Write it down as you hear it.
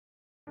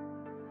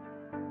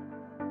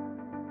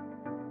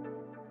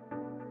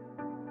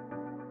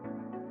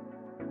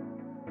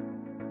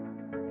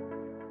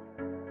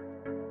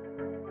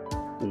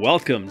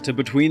Welcome to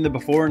Between the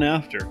Before and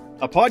After,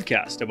 a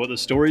podcast about the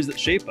stories that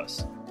shape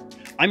us.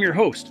 I'm your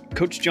host,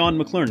 Coach John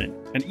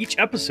McLernan, and each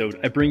episode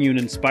I bring you an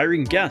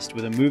inspiring guest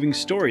with a moving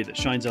story that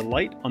shines a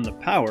light on the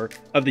power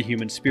of the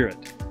human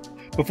spirit.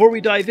 Before we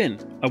dive in,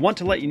 I want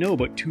to let you know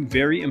about two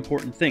very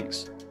important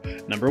things.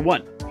 Number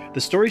one,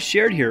 the stories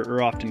shared here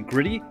are often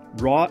gritty,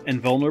 raw,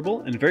 and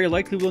vulnerable, and very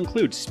likely will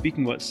include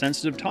speaking about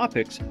sensitive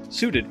topics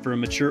suited for a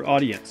mature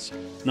audience.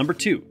 Number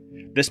two,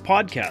 this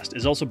podcast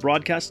is also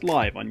broadcast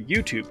live on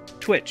YouTube,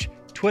 Twitch,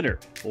 Twitter,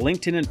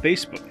 LinkedIn, and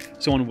Facebook.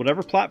 So on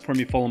whatever platform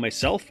you follow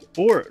myself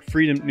or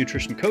Freedom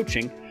Nutrition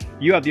Coaching,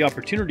 you have the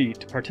opportunity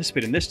to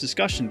participate in this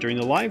discussion during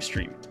the live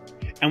stream.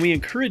 And we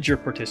encourage your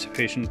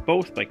participation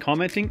both by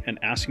commenting and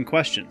asking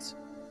questions.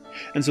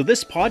 And so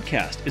this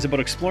podcast is about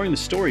exploring the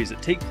stories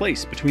that take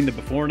place between the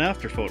before and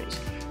after photos,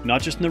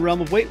 not just in the realm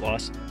of weight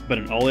loss, but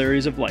in all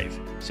areas of life.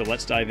 So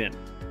let's dive in.